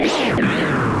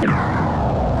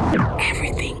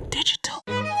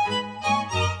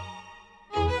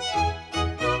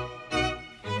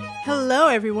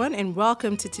everyone, and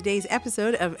welcome to today's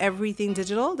episode of Everything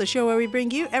Digital, the show where we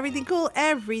bring you everything cool,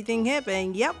 everything hip,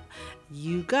 and yep,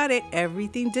 you got it,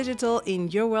 everything digital in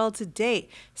your world today,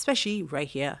 especially right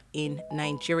here in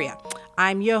Nigeria.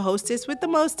 I'm your hostess with the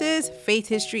mostest, Faith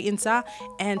History Insa,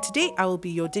 and today I will be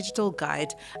your digital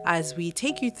guide as we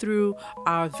take you through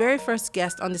our very first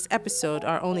guest on this episode,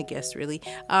 our only guest really.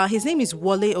 His name is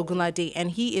Wole Ogunlade, and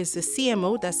he is the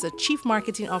CMO, that's the Chief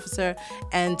Marketing Officer,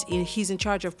 and he's in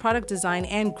charge of product design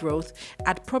and growth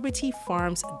at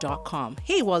probityfarms.com.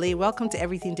 Hey Wole, welcome to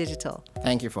Everything Digital.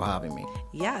 Thank you for having me.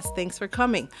 Yes, thanks for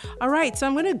coming. All right, so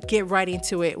I'm going to get right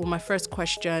into it with my first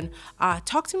question.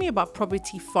 Talk to me about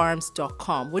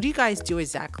probityfarms.com. What do you guys do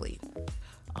exactly?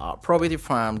 Probity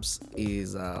Farms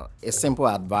is a simple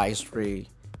advisory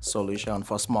solution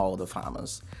for smallholder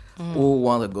farmers who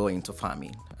want to go into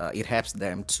farming. It helps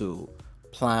them to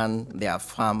plan their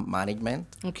farm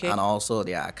management and also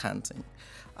their accounting.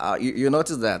 You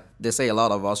notice that they say a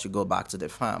lot of us should go back to the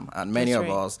farm, and many of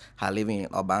us are living in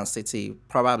urban city,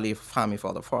 probably farming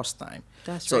for the first time.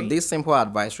 So this simple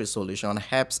advisory solution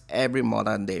helps every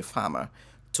modern day farmer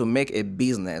to make a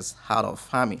business out of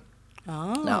farming.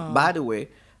 Now, by the way,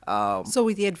 so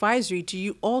with the advisory, do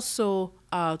you also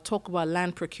talk about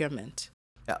land procurement?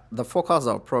 The focus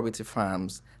of Probity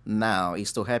Farms now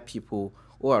is to help people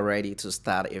who are ready to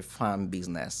start a farm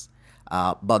business,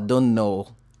 but don't know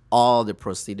all the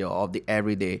procedure of the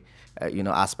everyday,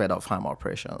 aspect of farm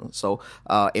operation. So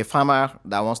a farmer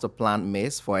that wants to plant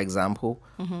maize, for example,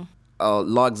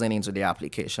 logs into the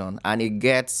application and it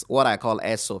gets what I call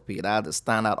SOP, that's the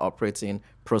standard operating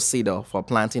procedure for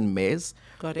planting maize.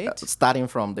 Got it. Starting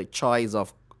from the choice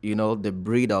of, the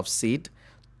breed of seed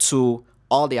to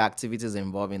all the activities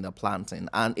involved in the planting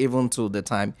and even to the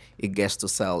time it gets to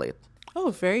sell it. Oh,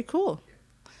 very cool.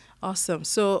 Awesome.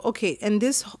 So, okay, and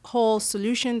this whole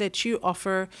solution that you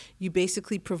offer, you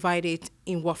basically provide it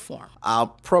in what form? Our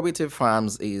Probity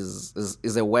Farms is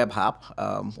a web app.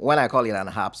 When I call it an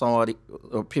app,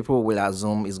 people will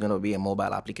assume it's going to be a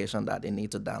mobile application that they need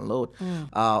to download.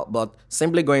 But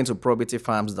simply going to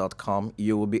probityfarms.com,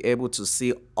 you will be able to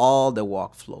see all the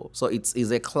workflow. So it's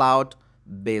a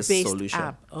cloud-based solution.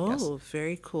 App. Oh, yes.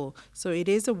 Very cool. So it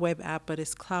is a web app, but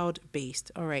it's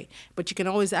cloud-based. All right. But you can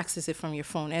always access it from your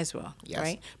phone as well,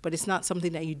 right? But it's not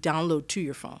something that you download to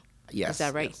your phone. Yes. Is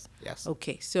that right? Yes.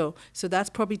 Okay. So that's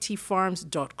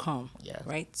probityfarms.com. Yes.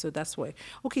 Right? So that's why.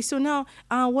 Okay. So now,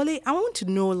 Wole, I want to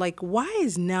know, why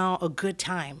is now a good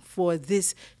time for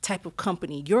this type of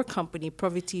company, your company,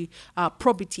 Probity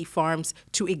Farms,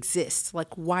 to exist?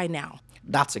 Why now?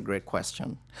 That's a great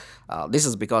question. This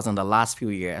is because in the last few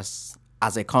years,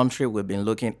 as a country, we've been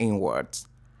looking inwards,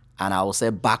 and I will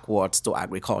say backwards to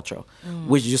agriculture,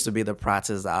 which used to be the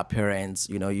practice that our parents,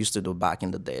 used to do back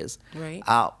in the days. Right.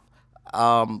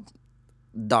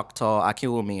 Dr.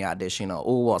 Akiwumi Adesina,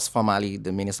 who was formerly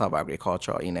the Minister of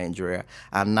Agriculture in Nigeria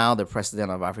and now the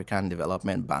President of African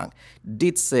Development Bank,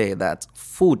 did say that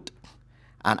food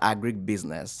and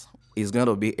agribusiness is going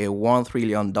to be a $1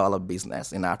 trillion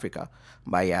business in Africa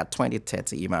by year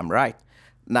 2030, if I'm right.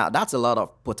 Now, that's a lot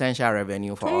of potential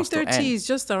revenue for us to earn. 2030 is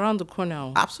just around the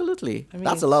corner. Absolutely.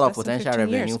 That's a lot of potential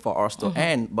revenue for us to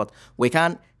earn, but we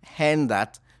can't earn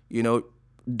that,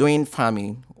 doing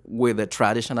farming with the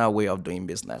traditional way of doing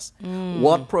business.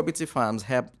 What Probity Farms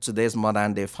help today's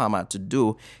modern day farmer to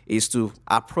do is to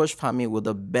approach farming with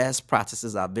the best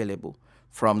practices available,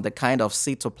 from the kind of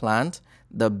seed to plant,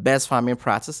 the best farming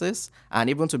practices, and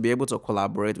even to be able to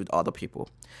collaborate with other people.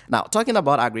 Now, talking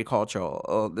about agriculture,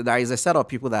 there is a set of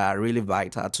people that are really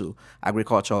vital to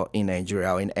agriculture in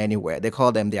Nigeria or in anywhere. They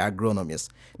call them the agronomists.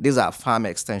 These are farm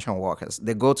extension workers.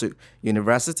 They go to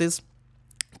universities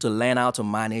to learn how to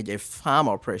manage a farm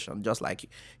operation, just like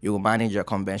you will manage your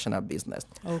conventional business.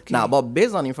 Okay. Now, but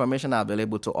based on information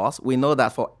available to us, we know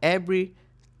that for every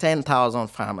 10,000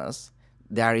 farmers,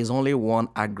 there is only one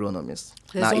agronomist.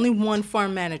 There's only one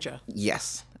farm manager.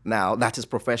 Yes. Now, that is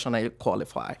professionally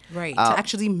qualified. Right. To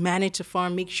actually manage a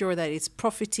farm, make sure that it's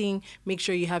profiting, make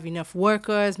sure you have enough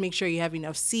workers, make sure you have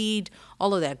enough seed,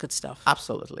 all of that good stuff.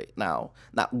 Absolutely. Now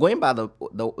going by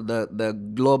the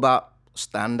global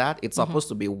standard, it's supposed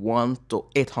to be 1 to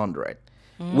 800,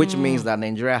 which means that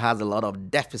Nigeria has a lot of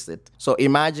deficit. So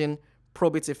imagine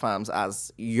Probity Farms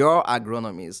as your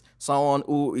agronomist, someone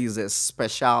who is a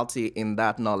specialty in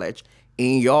that knowledge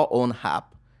in your own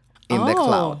app in the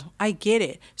cloud. I get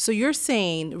it. So you're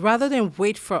saying rather than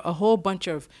wait for a whole bunch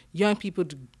of young people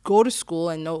to go to school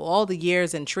and know all the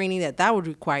years and training that would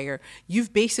require,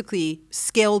 you've basically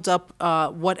scaled up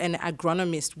what an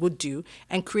agronomist would do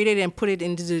and created and put it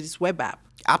into this web app.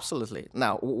 Absolutely.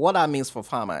 Now, what that means for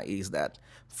farmer is that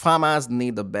farmers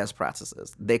need the best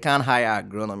practices. They can't hire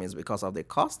agronomists because of the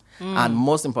cost, and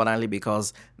most importantly,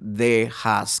 because they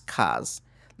have cars.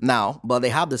 Now, but they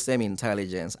have the same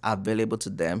intelligence available to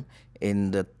them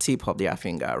in the tip of their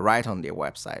finger, right on their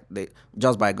website,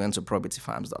 just by going to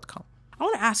probityfarms.com. I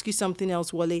want to ask you something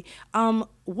else, Wole.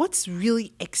 What's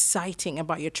really exciting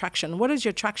about your traction? What does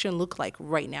your traction look like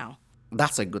right now?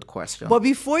 That's a good question. But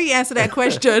before you answer that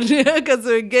question, because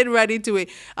we're getting right into it,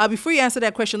 before you answer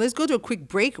that question, let's go to a quick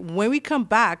break. When we come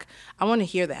back, I want to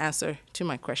hear the answer to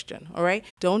my question, all right?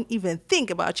 Don't even think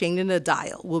about changing the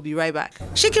dial. We'll be right back.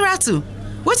 Shikiratu,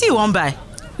 what do you want buy?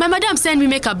 My madam send me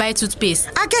make her buy toothpaste.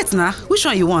 I get na. Which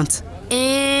one you want?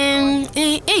 Hey,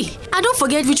 I don't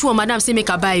forget which one madam say make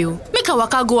her buy you. Make her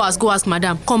waka go ask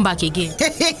madam, come back again.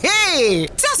 Hey,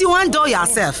 just you want do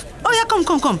yourself. Oh yeah, come.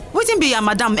 Waiting be your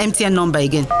madam MTN number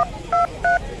again.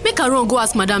 Make her run go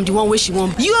ask madam the one where she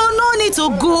want. You no need to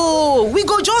go. We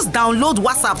go just download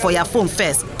WhatsApp for your phone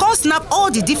first. Come snap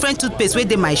all the different toothpaste where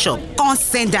they my shop. Come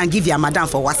send and give your madam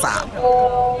for WhatsApp.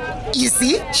 You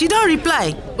see, she don't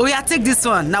reply. Oh yeah, take this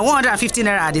one. Now 150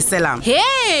 naira at the sell am.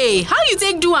 Hey, how you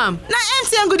take do am? Now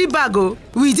MTN goodie bag oh.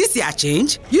 With this year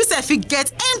change, you say fit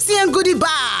get MTN goodie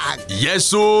bag. Yes,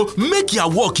 so make your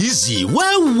work easy.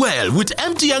 Well, with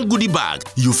MTN goodie bag,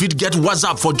 you fit get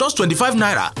WhatsApp for just 25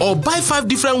 naira or buy 5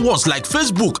 different ones like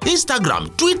Facebook,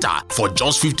 Instagram, Twitter for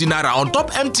just 50 naira on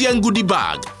top MTN goodie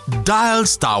bag. Dial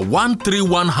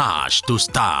 *131# to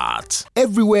start.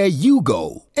 Everywhere you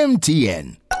go,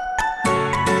 MTN.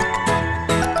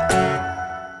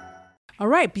 All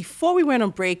right, before we went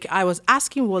on break, I was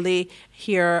asking Wole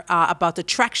here about the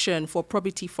traction for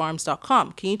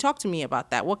probityfarms.com. Can you talk to me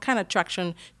about that? What kind of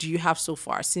traction do you have so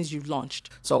far since you've launched?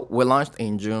 So we launched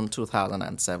in June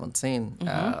 2017.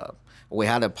 We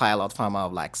had a pilot farmer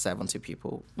of like 70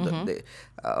 people.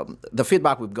 The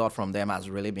feedback we've got from them has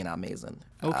really been amazing.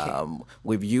 Okay.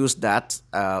 We've used that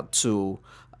to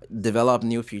develop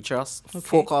new features,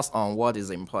 focus on what is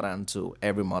important to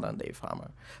every modern day farmer.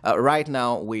 Right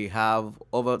now, we have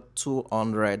over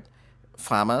 200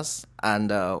 farmers,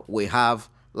 and we have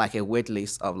like a wait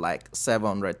list of like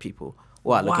 700 people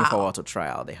who are looking forward to try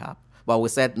out the app. But we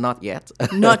said not yet.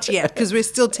 Not yet, because we're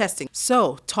still testing.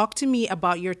 So talk to me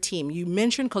about your team. You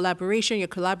mentioned collaboration. You're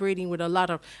collaborating with a lot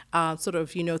of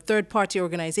third-party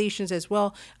organizations as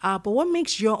well. But what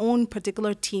makes your own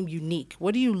particular team unique?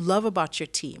 What do you love about your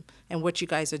team and what you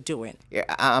guys are doing? Yeah,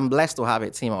 I'm blessed to have a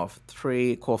team of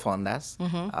 3 co-founders.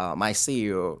 My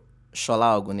CEO,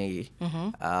 Shola Ogunlade,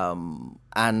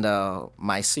 and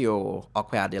my CEO,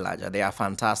 Okwe Adelaja. They are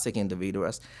fantastic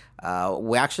individuals.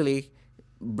 We actually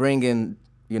bring in,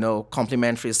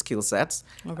 complementary skill sets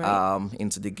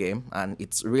into the game, and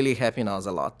it's really helping us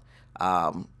a lot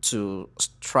to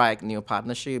strike new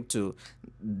partnership, to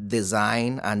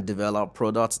design and develop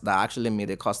products that actually meet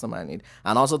the customer need,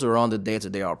 and also to run the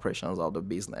day-to-day operations of the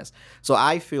business. So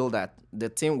I feel that the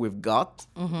team we've got,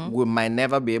 we might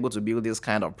never be able to build this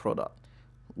kind of product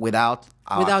without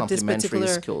our this complementary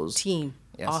particular skills. Team.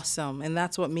 Yes. Awesome. And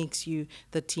that's what makes you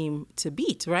the team to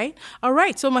beat, right? All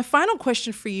right. So my final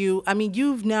question for you, I mean,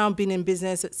 you've now been in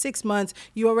business at 6 months.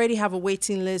 You already have a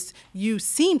waiting list. You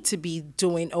seem to be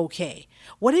doing okay.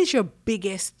 What is your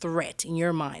biggest threat in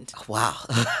your mind? Wow.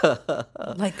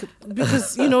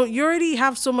 Because, you already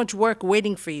have so much work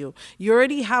waiting for you. You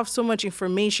already have so much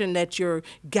information that you're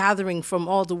gathering from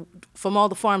all the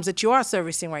farms that you are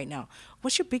servicing right now.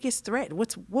 What's your biggest threat?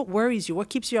 What worries you? What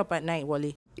keeps you up at night,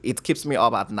 Wole? It keeps me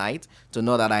up at night to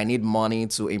know that I need money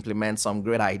to implement some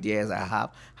great ideas I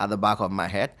have at the back of my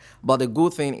head. But the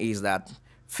good thing is that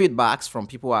feedbacks from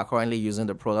people who are currently using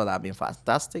the product have been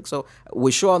fantastic. So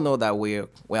we sure know that we're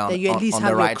on, that you at least on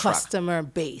have the right your track. customer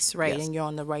base, right? Yes. And you're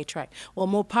on the right track. Well,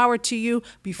 more power to you.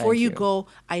 Before Thank you you. go,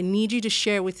 I need you to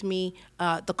share with me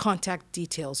the contact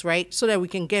details, right? So that we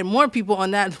can get more people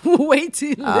on that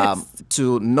waiting list.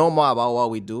 To know more about what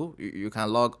we do, you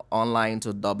can log online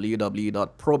to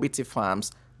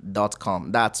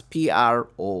www.probityfarms.com. That's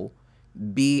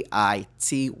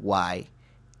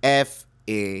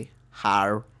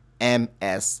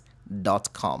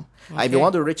PROBITYFARMS.com. If you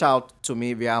want to reach out to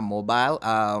me via mobile,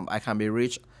 I can be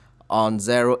reached on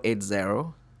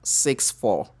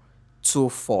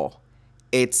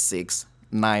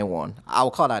 080-6424-8691. I'll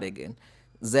call that again.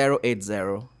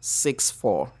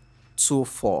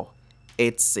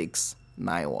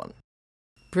 080-6424-8691.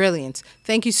 Brilliant.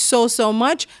 Thank you so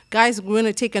much. Guys, we're going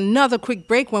to take another quick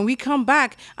break. When we come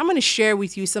back, I'm going to share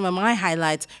with you some of my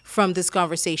highlights from this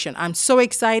conversation. I'm so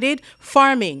excited.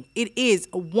 Farming, it is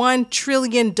a $1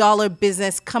 trillion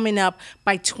business coming up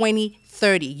by 2030.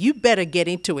 30. You better get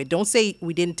into it. Don't say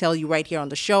we didn't tell you right here on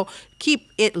the show.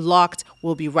 Keep it locked.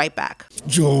 We'll be right back.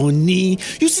 Johnny,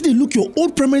 you see they look your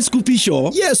old primary school picture?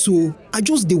 Yes, so I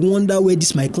just dey wonder where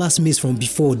this my classmates from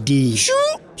before dey.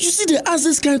 Sure. You see they ask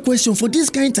this kind of question for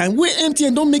this kind of time where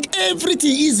MTN don't make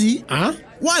everything easy. Huh?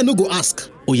 Why I no go ask?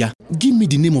 Oh yeah, give me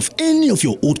the name of any of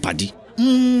your old paddy.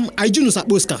 Hyginus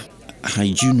Akposka.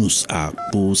 Hyginus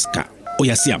Akposka. Oh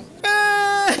yeah, see am.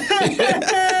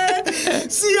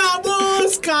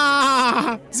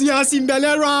 Siaboska! Sia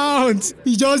Simbele round.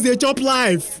 He just dey chop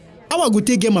life. How I go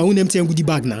take get my own MTN goodie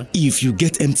bag now? If you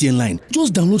get MTN line,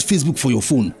 just download Facebook for your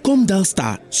phone. Come dial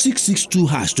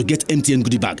 *662# to get MTN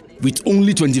goodie bag. With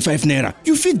only 25 naira,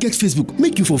 you fit get Facebook,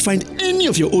 make you for find any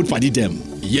of your old paddy them.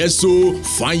 Yes, so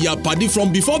find your paddy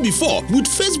from before with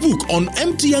Facebook on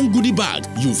MTN goodie bag.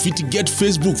 You fit get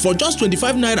Facebook for just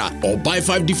 25 naira or buy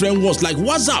 5 different ones like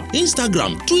WhatsApp,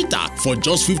 Instagram, Twitter for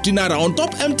just 50 naira on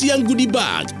top MTN goodie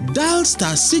bag. Dial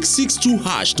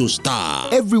 *662# to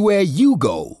start. Everywhere you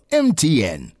go,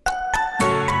 MTN.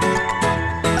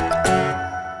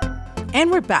 And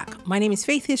we're back. My name is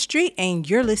Faith History, and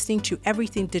you're listening to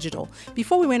Everything Digital.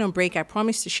 Before we went on break, I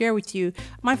promised to share with you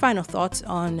my final thoughts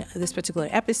on this particular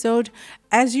episode.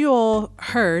 As you all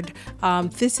heard,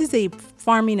 this is a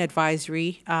farming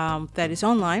advisory that is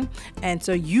online, and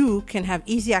so you can have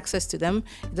easy access to them.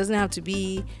 It doesn't have to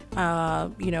be,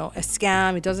 a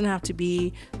scam. It doesn't have to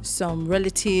be some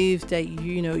relative that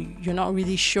you're not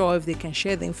really sure if they can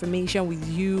share the information with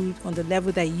you on the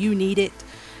level that you need it.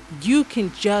 You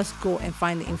can just go and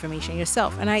find the information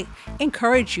yourself. And I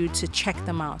encourage you to check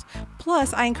them out.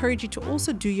 Plus, I encourage you to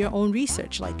also do your own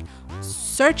research, like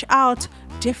search out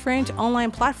different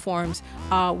online platforms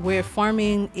where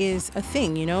farming is a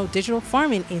thing. Digital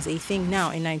farming is a thing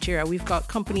now in Nigeria. We've got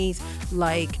companies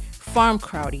like Farm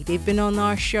Crowdy, they've been on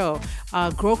our show.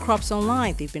 Grow Crops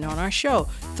Online, they've been on our show.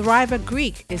 Thrive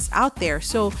Agric is out there.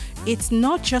 So it's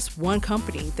not just one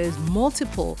company. There's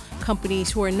multiple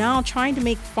companies who are now trying to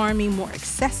make farming more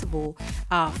accessible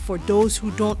for those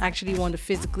who don't actually want to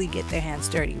physically get their hands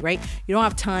dirty, right? You don't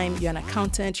have time, you're an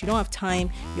accountant, you don't have time,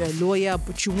 you're a lawyer,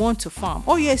 but you want to farm.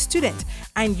 Or you're a student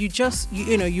and you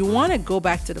want to go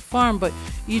back to the farm, but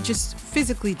you just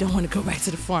physically don't want to go back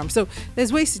to the farm. So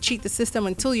there's ways to cheat the system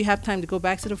until you have time to go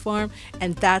back to the farm,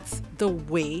 and that's the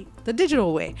way, the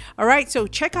digital way. All right, so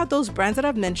check out those brands that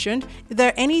I've mentioned. If there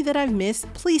are any that I've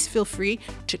missed, please feel free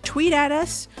to tweet at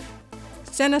us,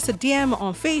 send us a DM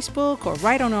on Facebook, or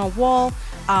write on our wall.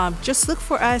 Just look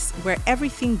for us. We're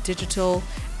Everything Digital.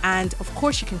 And of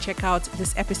course, you can check out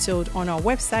this episode on our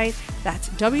website. That's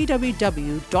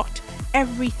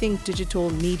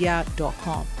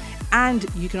www.everythingdigitalmedia.com. And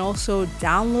you can also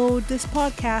download this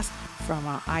podcast from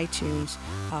our iTunes,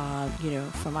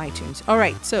 from iTunes. All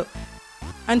right, so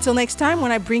until next time,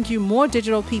 when I bring you more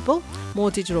digital people,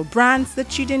 more digital brands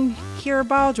that you didn't hear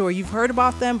about or you've heard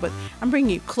about them, but I'm bringing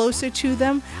you closer to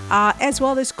them, as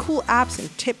well as cool apps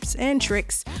and tips and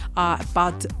tricks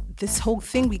about this whole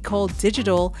thing we call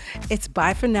digital. It's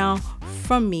bye for now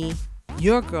from me,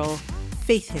 your girl,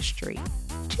 Faith History.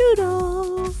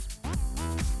 Toodles!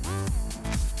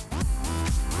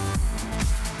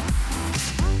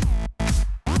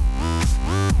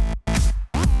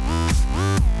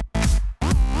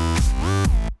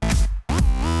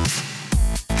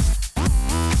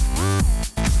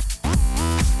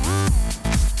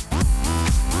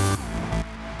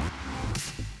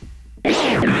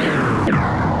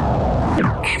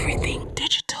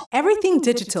 Everything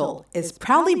Digital is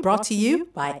proudly brought to you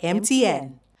by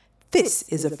MTN. This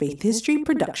is a Faith History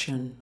production.